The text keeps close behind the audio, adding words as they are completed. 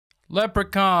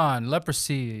Leprechaun,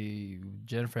 Leprosy,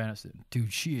 Jennifer Anniston.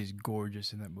 Dude, she is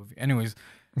gorgeous in that movie. Anyways,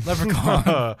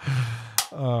 Leprechaun.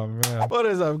 Oh, man. What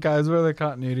is up, guys? We're the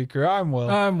Continuity Crew. I'm Will.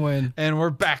 I'm Win. And we're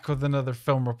back with another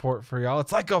film report for y'all.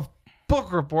 It's like a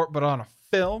book report, but on a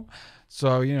film.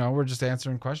 So, we're just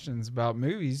answering questions about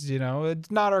movies.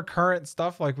 It's not our current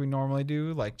stuff like we normally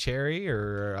do, like Cherry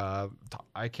or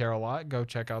I Care a Lot. Go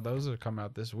check out those that come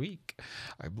out this week,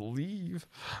 I believe.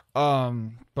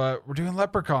 But we're doing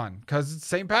Leprechaun because it's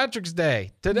St. Patrick's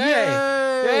Day today.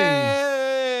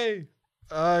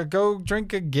 Yay! Go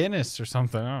drink a Guinness or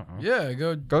something. I don't know. Yeah,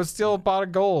 Go steal a pot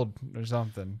of gold or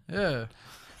something. Yeah.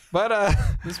 But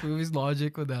this movie's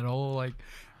logic with that whole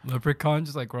Leprechaun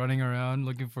just running around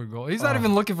looking for gold. He's not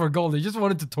even looking for gold. He just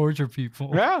wanted to torture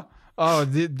people. Yeah. Oh,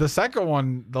 the second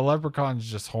one, the Leprechaun's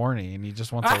just horny and he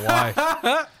just wants a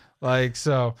wife.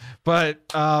 But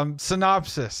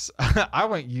synopsis. I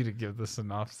want you to give the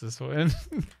synopsis, Win.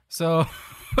 So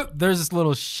there's this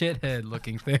little shithead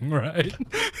looking thing, right?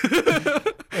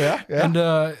 Yeah. And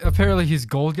apparently his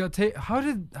gold got taken. How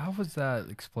was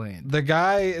that explained? The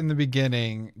guy in the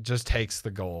beginning just takes the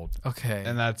gold. Okay.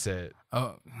 And that's it.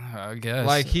 Oh, I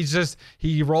guess.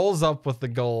 He rolls up with the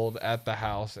gold at the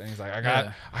house and he's like, I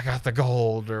got the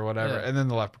gold or whatever. Yeah. And then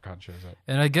the Leprechaun shows up.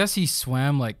 And I guess he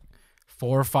swam 4,000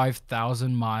 or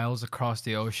 5,000 miles across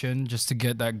the ocean just to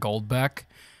get that gold back.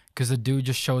 Because the dude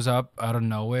just shows up out of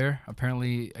nowhere.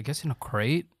 Apparently, I guess in a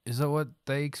crate. Is that what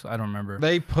I don't remember.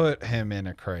 They put him in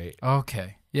a crate.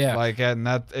 Okay. Yeah. And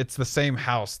it's the same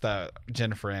house that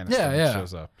Jennifer Anniston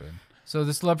shows up in. So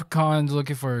this Leprechaun's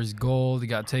looking for his gold. He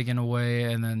got taken away,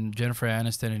 and then Jennifer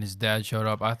Aniston and his dad showed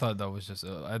up. I thought that was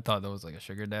like a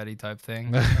sugar daddy type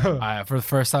thing. For the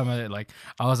first time, I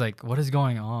was like, what is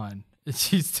going on?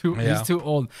 He's too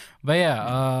old. But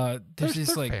yeah, there's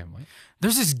this family.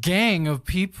 There's this gang of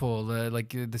people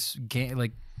this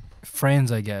gang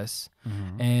friends, I guess,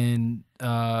 and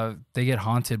they get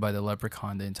haunted by the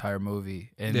Leprechaun the entire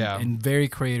movie, and in very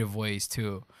creative ways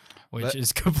too, which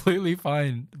is completely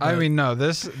fine. I mean, no,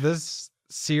 this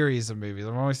series of movies,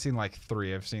 I've only seen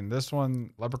 3. I've seen this one,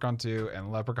 Leprechaun 2,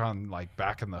 and Leprechaun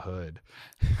Back in the Hood.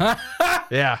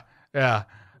 Yeah.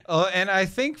 And I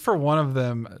think for one of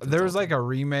them, there was a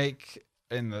remake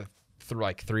in the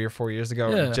 3 or 4 years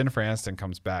ago. Yeah. Jennifer Aniston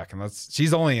comes back, and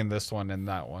she's only in this one and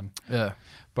that one. Yeah,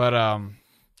 but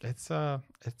it's a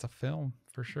film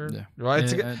for sure. Yeah. Well,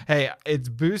 it's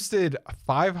boosted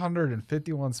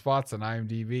 551 spots on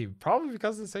IMDb, probably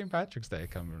because of St. Patrick's Day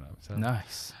coming up. So.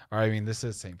 Nice. Or I mean, this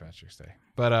is St. Patrick's Day,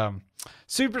 but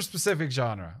super specific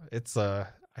genre. It's I'd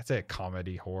say a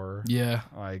comedy horror. Yeah,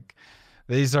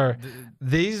 these are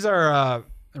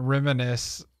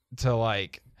reminisce to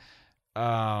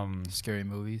scary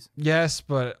movies. Yes,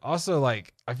 but also I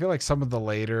feel like some of the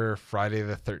later Friday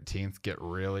the 13th get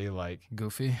really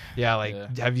goofy. Yeah,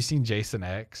 have you seen Jason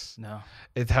X? No.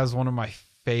 It has one of my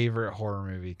favorite horror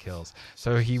movie kills.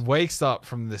 So he wakes up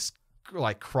from this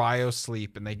cryo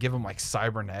sleep and they give him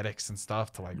cybernetics and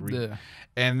stuff to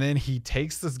and then he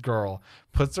takes this girl,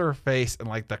 puts her face in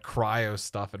the cryo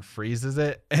stuff and freezes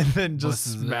it, and then just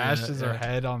smashes her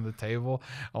head on the table.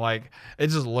 It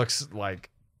just looks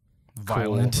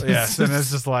violent. Cool. Yes. And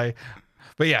it's just but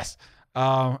yes.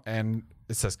 And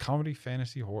it says comedy,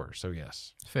 fantasy, horror. So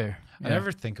yes. Fair. I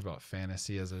never think about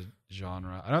fantasy as a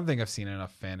genre. I don't think I've seen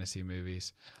enough fantasy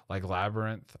movies.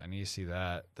 Labyrinth. I need to see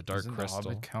that. The Dark Crystal. The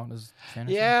Hobbit count as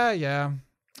fantasy? Yeah.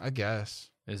 I guess.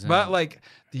 But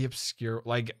the obscure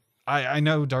I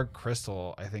know Dark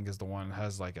Crystal, I think, is the one that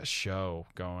has a show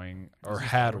going or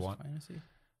had one. Fantasy?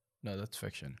 No, that's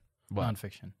fiction. What?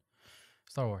 Non-fiction.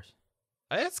 Star Wars.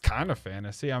 It's kind of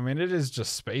fantasy. I mean, it is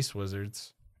just space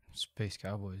wizards. Space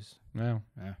cowboys. No.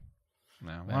 Yeah.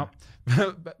 No.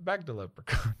 Well, back to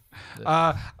Leprechaun.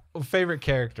 Favorite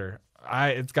character.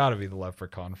 It's got to be the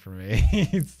Leprechaun for me.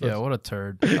 What a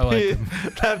turd. I like him.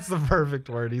 That's the perfect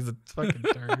word. He's a fucking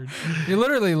turd. He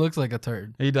literally looks like a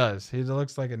turd. He does. He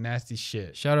looks like a nasty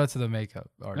shit. Shout out to the makeup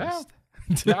artist.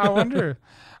 Yeah, I wonder.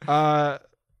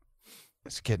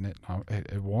 It's getting it.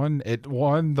 It won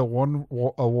the one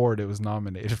award it was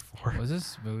nominated for.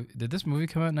 Did this movie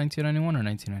come out in 1991 or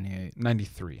 1998?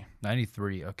 93.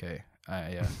 93. Okay.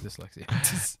 Yeah, dyslexia.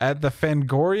 At the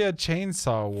Fangoria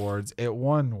Chainsaw Awards, it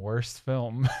won Worst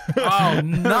Film. Oh,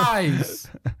 nice.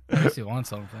 At least you won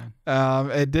something.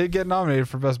 It did get nominated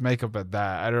for Best Makeup at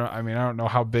that. I don't know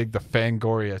how big the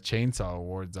Fangoria Chainsaw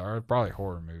Awards are. Probably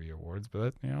horror movie awards,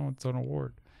 but it's an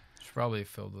award. It's probably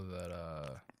filled with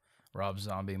that Rob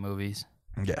Zombie movies.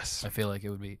 Yes. I feel like it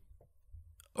would be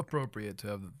appropriate to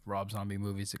have the Rob Zombie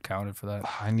movies accounted for that.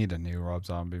 I need a new Rob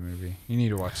Zombie movie. You need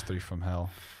to watch 3 from Hell.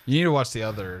 You need to watch the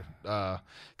other,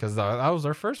 because that was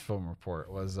our first film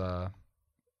report. Was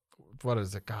what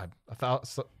is it? God,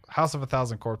 House of a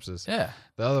Thousand Corpses. Yeah.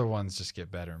 The other ones just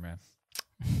get better, man.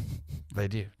 They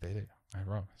do. I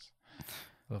promise.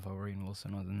 Love how Rainn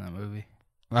Wilson was in that movie.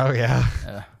 Oh yeah.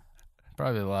 Yeah.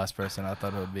 Probably the last person I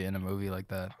thought would be in a movie like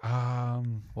that.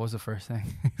 What was the first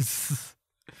thing?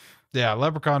 Yeah,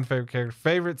 Leprechaun favorite character,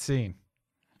 favorite scene.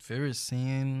 Favorite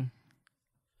scene.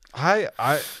 I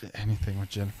anything with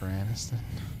Jennifer Aniston.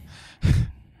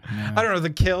 Yeah. I don't know. The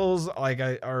kills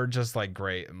are just like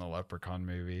great in the Leprechaun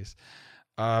movies.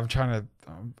 I'm trying to.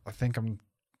 I'm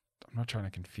not trying to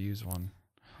confuse one.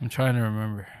 I'm trying to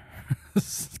remember.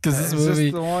 Because this Is movie,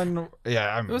 this the one?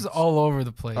 Yeah, it was all over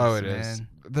the place. Oh, it man. is.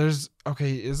 There's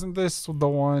Isn't this the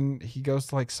one he goes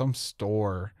to like some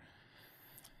store?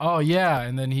 Oh yeah,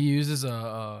 and then he uses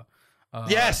a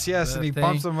Yes, and he thing.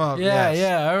 pumps him up. Yeah, yes.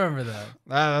 yeah, I remember that.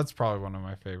 That's probably one of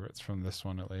my favorites from this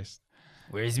one, at least.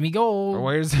 Where's me gold?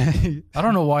 Where's he? I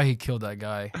don't know why he killed that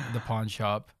guy at the pawn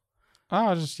shop.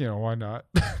 Oh, just why not?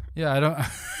 Yeah, I don't.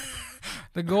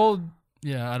 The gold.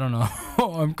 Yeah, I don't know.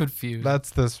 I'm confused. That's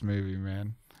this movie,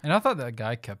 man. And I thought that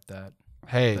guy kept that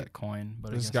coin,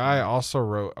 but this guy also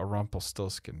wrote a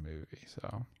Rumpelstiltskin movie,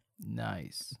 so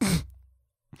nice.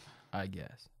 I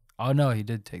guess. Oh no, he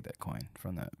did take that coin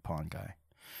from that pawn guy.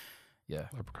 Yeah.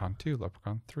 Leprechaun 2,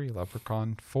 Leprechaun 3,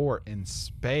 Leprechaun 4 in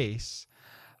space,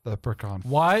 Leprechaun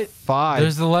Why? 5.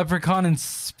 There's the Leprechaun in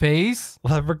space?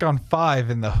 Leprechaun 5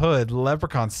 in the hood,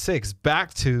 Leprechaun 6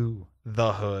 back to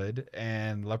the hood,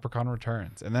 and Leprechaun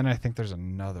Returns. And then I think there's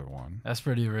another one. That's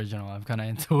pretty original. I'm kind of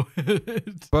into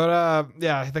it. But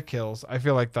yeah, the kills. I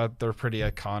feel like that they're pretty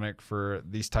iconic for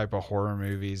these type of horror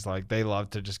movies. Like they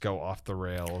love to just go off the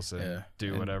rails and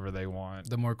do whatever they want.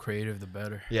 The more creative, the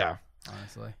better. Yeah.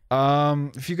 Honestly.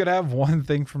 If you could have one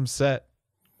thing from set,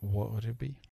 what would it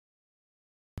be?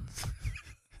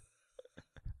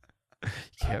 You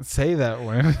can't say that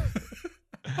one.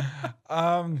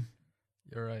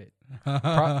 You're right.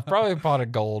 Probably a pot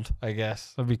of gold, I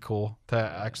guess. That'd be cool to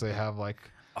actually have like.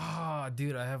 Oh,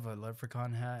 dude, I have a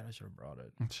Leprechaun hat. I should have brought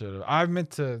it. Should have. I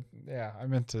meant to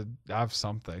have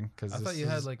something because I thought you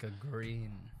had like a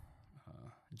green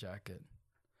jacket.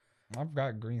 I've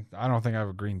got green. I don't think I have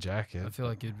a green jacket. I feel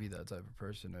like you'd be that type of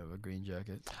person to have a green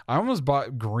jacket. I almost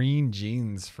bought green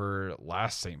jeans for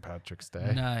last St. Patrick's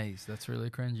Day. Nice. That's really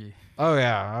cringy. Oh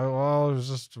yeah. I was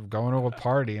just going to a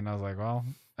party and I was like, well,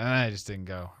 and I just didn't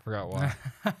go. I forgot why.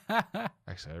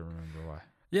 Actually, I remember why.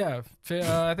 Yeah,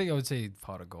 I think I would say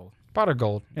pot of gold. Pot of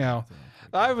gold. Yeah.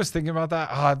 I was thinking about that.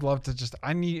 Oh, I'd love to just.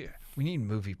 We need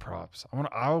movie props.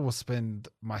 I will spend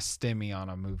my stimmy on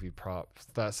a movie prop.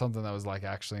 That's something that was like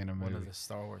actually in a movie. One of the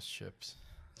Star Wars ships.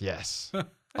 Yes.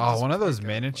 Oh, one of those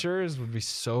miniatures would be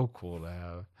so cool to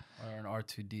have. Or an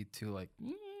R2D2, like.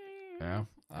 Yeah.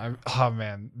 Oh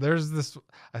man, there's this.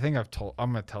 I think I'm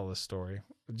gonna tell this story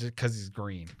just because he's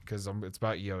green. Because it's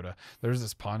about Yoda. There's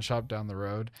this pawn shop down the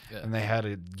road, and they had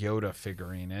a Yoda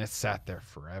figurine, and it sat there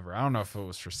forever. I don't know if it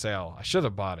was for sale. I should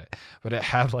have bought it, but it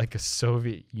had like a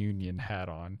Soviet Union hat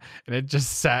on, and it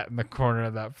just sat in the corner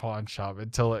of that pawn shop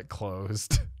until it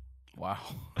closed. Wow.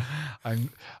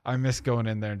 I miss going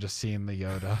in there and just seeing the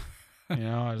Yoda.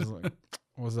 I was like,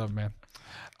 "What's up, man?"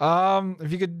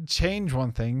 If you could change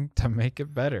one thing to make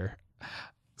it better.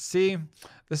 See,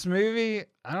 this movie,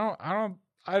 I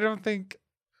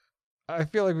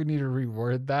feel like we need to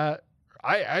reword that.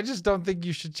 I just don't think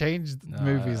you should change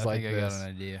movies like this. I got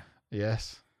an idea.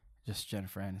 Yes. Just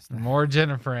Jennifer Aniston. More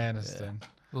Jennifer Aniston. Yeah.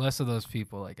 Less of those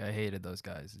people. Like I hated those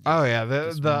guys. Oh yeah,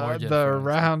 the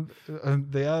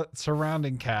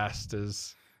surrounding cast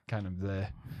is kind of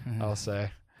I'll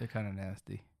say. They're kind of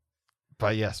nasty.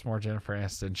 But yes, more Jennifer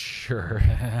Aniston, sure.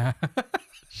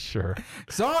 Sure.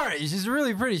 Sorry, she's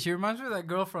really pretty. She reminds me of that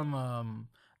girl from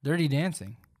Dirty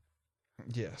Dancing.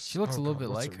 Yes. She looks a little bit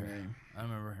like her. Name? I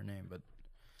don't remember her name, but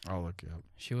I'll look it up.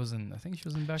 I think she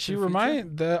was in Back to She the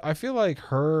Future. I feel like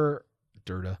her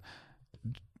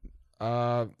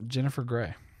Jennifer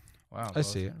Grey. Wow. I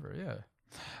see Jennifer, yeah.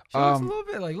 She looks a little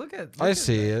bit like I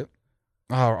see it.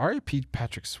 Oh, R.I.P.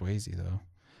 Patrick Swayze though.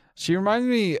 She reminds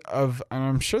me of, and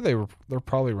I'm sure they're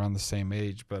probably around the same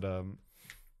age, but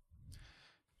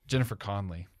Jennifer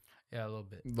Connelly. Yeah, a little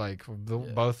bit. Like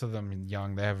both of them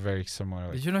young, they have very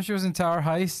similar. Did you know she was in Tower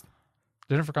Heist?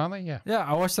 Jennifer Connelly, yeah. Yeah,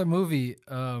 I watched that movie.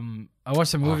 I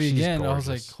watched the movie again. Gorgeous. I was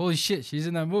like, holy shit, she's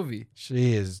in that movie.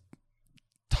 She is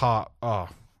top. Oh,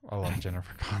 I love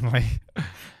Jennifer Connelly.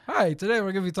 Hi, today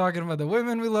we're gonna be talking about the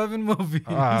women we love in movies.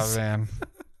 Oh man.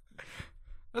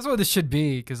 That's what this should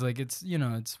be, because like it's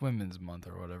it's Women's Month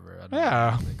or whatever. I don't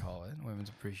know what they call it. Women's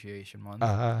Appreciation Month.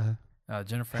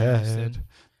 Jennifer Anniston,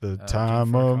 the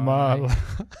time Jennifer of my Connelly.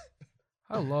 life.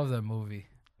 I love that movie.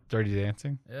 Dirty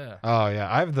Dancing. Yeah. Oh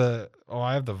yeah, I have the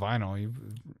vinyl.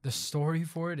 The story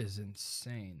for it is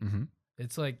insane. Mm-hmm.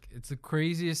 It's the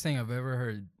craziest thing I've ever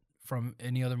heard from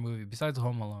any other movie besides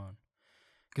Home Alone,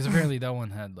 because apparently that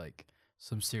one had like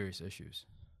some serious issues.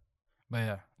 But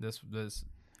yeah, this.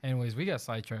 Anyways, we got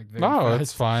sidetracked. No,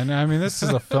 it's fine. I mean, this is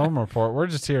a film report. We're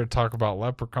just here to talk about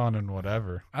Leprechaun and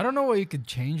whatever. I don't know what you could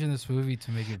change in this movie to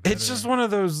make it better. It's just one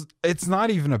of those. It's not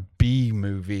even a B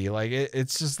movie. Like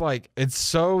it's just like it's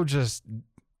so just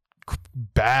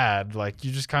bad. Like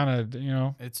you just kind of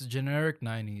It's a generic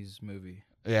 '90s movie.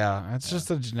 Yeah, it's just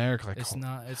a generic like. It's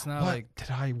not what like. Did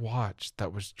I watch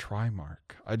that was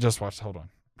Trimark? I just watched. Hold on.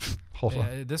 Hold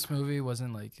on. This movie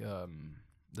wasn't like.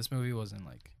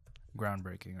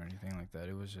 Groundbreaking or anything like that.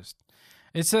 It was just.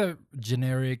 It's a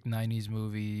generic '90s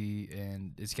movie,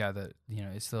 and it's got that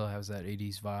it still has that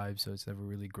 '80s vibe, so it's never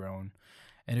really grown,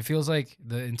 and it feels like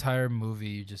the entire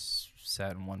movie just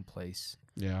sat in one place.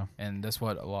 Yeah, and that's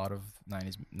what a lot of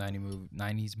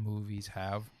 '90s movies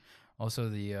have.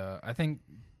 Also, I think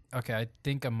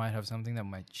I might have something that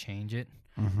might change it.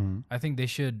 Mm-hmm. I think they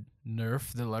should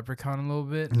nerf the Leprechaun a little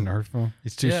bit. Nerf him?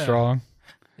 He's too strong.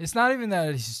 It's not even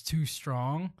that he's too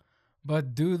strong,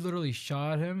 but dude literally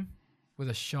shot him with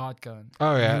a shotgun.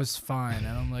 Oh yeah, he was fine,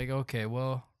 and I'm like, okay,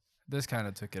 well, this kind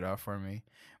of took it off for me.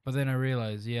 But then I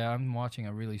realized, yeah, I'm watching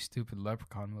a really stupid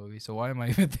Leprechaun movie, so why am I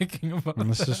even thinking about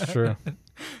this? This is true.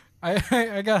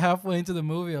 I got halfway into the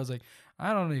movie, I was like,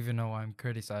 I don't even know why I'm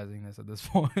criticizing this at this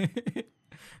point.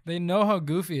 They know how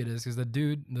goofy it is because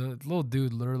the little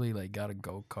dude literally like got a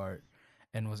go-kart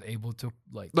and was able to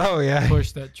like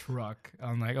push that truck.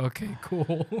 I'm like, okay,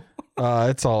 cool.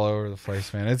 It's all over the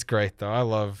place, man. It's great though.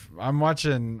 I'm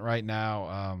watching right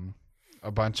now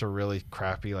a bunch of really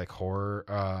crappy like horror.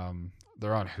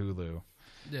 They're on Hulu.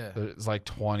 Yeah. There's like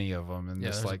 20 of them, and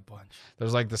there's like a bunch.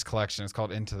 There's like this collection. It's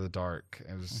called Into the Dark.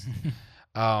 It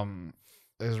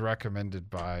was recommended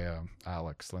by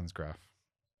Alex Linsgraf.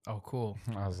 Oh, cool.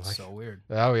 I was like, so weird.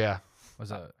 Oh yeah. Was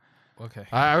that okay?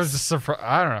 I was just surprised.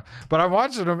 I don't know, but I'm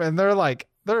watching them, and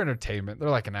they're entertainment. They're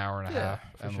like an hour and a half,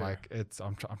 and sure. like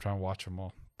I'm trying to watch them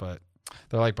all, but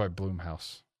they're like by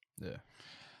Blumhouse. Yeah.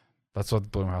 That's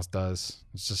what Blumhouse does.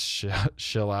 It's just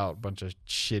chill out, a bunch of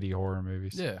shitty horror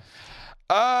movies. Yeah.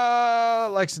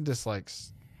 Likes and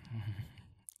dislikes.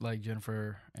 Like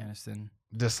Jennifer Anniston.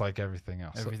 Dislike everything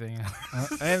else. Everything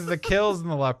else. And the kills in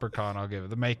the Leprechaun, I'll give it.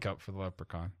 The makeup for the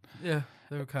Leprechaun. Yeah,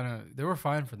 they were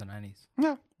fine for the 90s.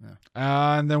 Yeah.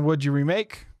 And then would you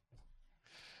remake?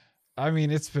 I mean,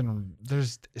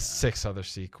 there's 6 other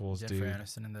sequels, Jennifer dude.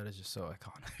 Aniston, and that is just so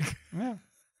iconic. Yeah.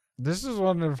 This is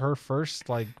one of her first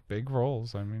like big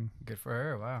roles. I mean, good for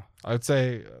her. Wow. I'd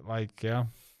say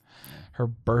her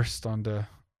burst onto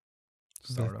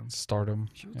stardom.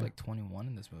 She was like 21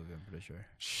 in this movie, I'm pretty sure.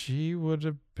 She would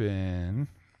have been,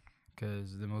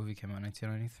 because the movie came out in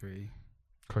 1993.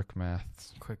 Quick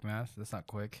math. That's not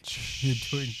quick. You're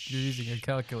using a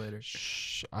calculator.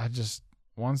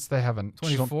 Once they have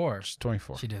 24. She's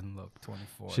 24. She didn't look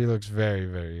 24. She looks very,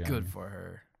 very young. Good for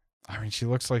her. I mean, she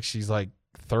looks like she's like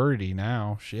 30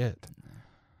 now. Shit.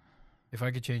 If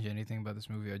I could change anything about this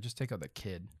movie, I'd just take out the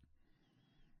kid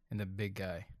and the big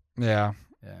guy. Yeah.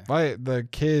 The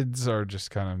kids are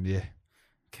just kind of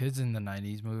Kids in the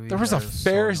 90s movie. There was a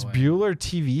Ferris Bueller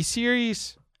TV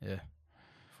series. Yeah.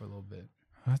 For a little bit.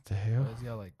 What the hell? It's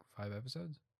got like 5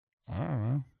 episodes. I don't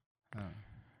know.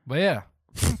 But yeah.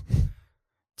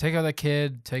 Take out that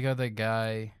kid. Take out that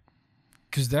guy.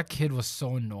 Because that kid was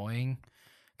so annoying.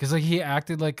 Because like he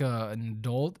acted like an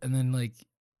adult, and then like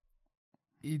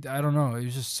I don't know, it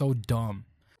was just so dumb.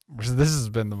 This has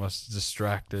been the most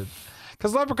distracted.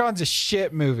 Because Leprechaun's a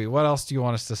shit movie. What else do you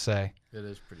want us to say? It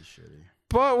is pretty shitty.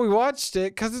 But we watched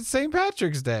it because it's St.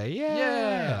 Patrick's Day.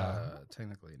 Yeah.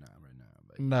 Technically not right now.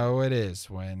 But no, it is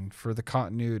for the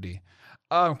continuity.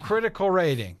 Critical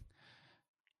rating.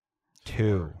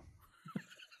 2.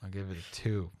 I'll give it a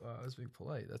 2. I was being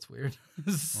polite. That's weird.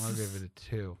 I'll give it a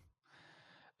 2.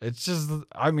 It's just,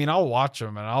 I mean, I'll watch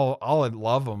them and I'll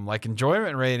love them. Like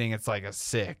enjoyment rating, it's like a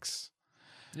 6.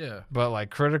 Yeah. But like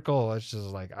critical, it's just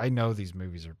like, I know these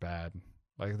movies are bad.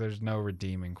 Like there's no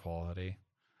redeeming quality.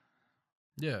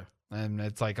 Yeah. And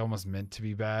it's like almost meant to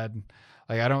be bad.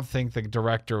 Like I don't think the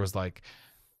director was like,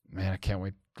 man, I can't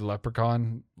wait.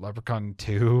 Leprechaun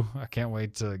 2. I can't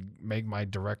wait to make my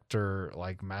director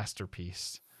like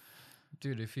masterpiece.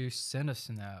 Dude, if you send a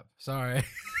snap, sorry.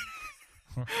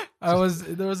 There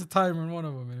was a timer in one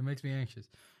of them and it makes me anxious.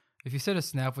 If you set a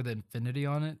snap with infinity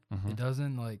on it, Mhm. it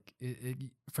doesn't like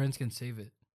friends can save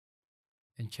it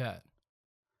in chat.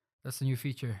 That's the new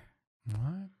feature.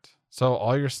 What? So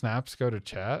all your snaps go to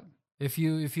chat? If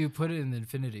you put it in the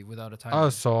infinity without a timer, Oh,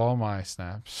 so all my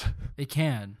snaps. it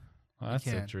can. Well, that's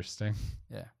can. interesting.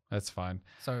 Yeah. That's fine.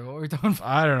 Sorry, what were we talking about?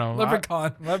 I don't know.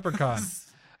 Leprechaun. Leprechaun.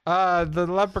 The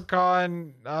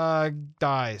leprechaun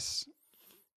dies.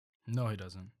 No, he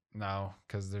doesn't. No,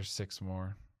 because there's 6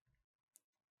 more.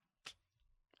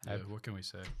 Yeah, what can we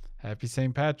say? Happy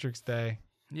St. Patrick's Day.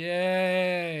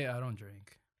 Yay! I don't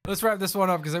drink. Let's wrap this one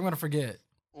up because I'm gonna forget.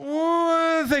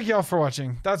 Well, thank y'all for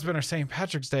watching. That's been our St.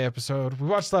 Patrick's Day episode. We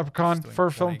watched Leprechaun Just for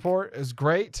doing Film blank. Report. It was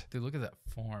great. Dude, look at that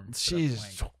form.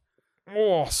 She's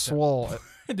swole.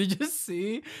 Did you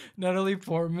see Natalie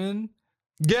Portman?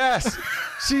 Yes,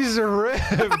 she's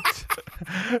ripped.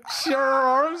 Her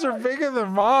arms are bigger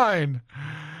than mine.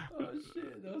 Oh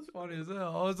shit, that was funny as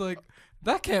hell. I was like,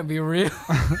 that can't be real.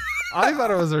 I thought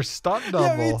it was her stunt double.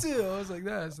 Yeah, me too. I was like,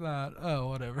 that's not. Oh,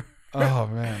 whatever. Oh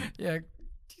man. Yeah,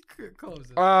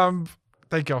 close it.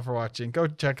 Thank y'all for watching. Go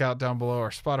check out down below our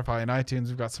Spotify and iTunes.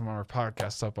 We've got some of our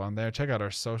podcasts up on there. Check out our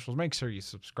socials. Make sure you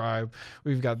subscribe.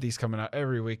 We've got these coming out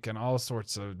every week and all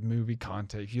sorts of movie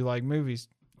content. If you like movies,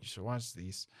 you should watch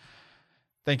these.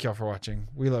 Thank y'all for watching.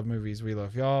 We love movies. We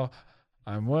love y'all.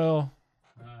 I'm Will.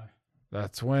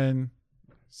 That's Win.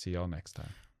 See y'all next time.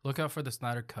 Look out for the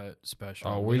Snyder Cut special.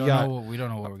 Oh, we don't know what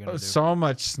we're gonna do. So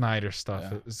much Snyder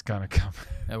stuff is gonna come.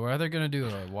 Yeah, we're either gonna do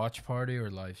a watch party or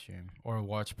live stream, or a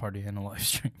watch party and a live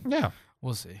stream. Yeah,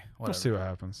 We'll see. Whatever. we'll see what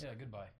happens. Yeah. Goodbye.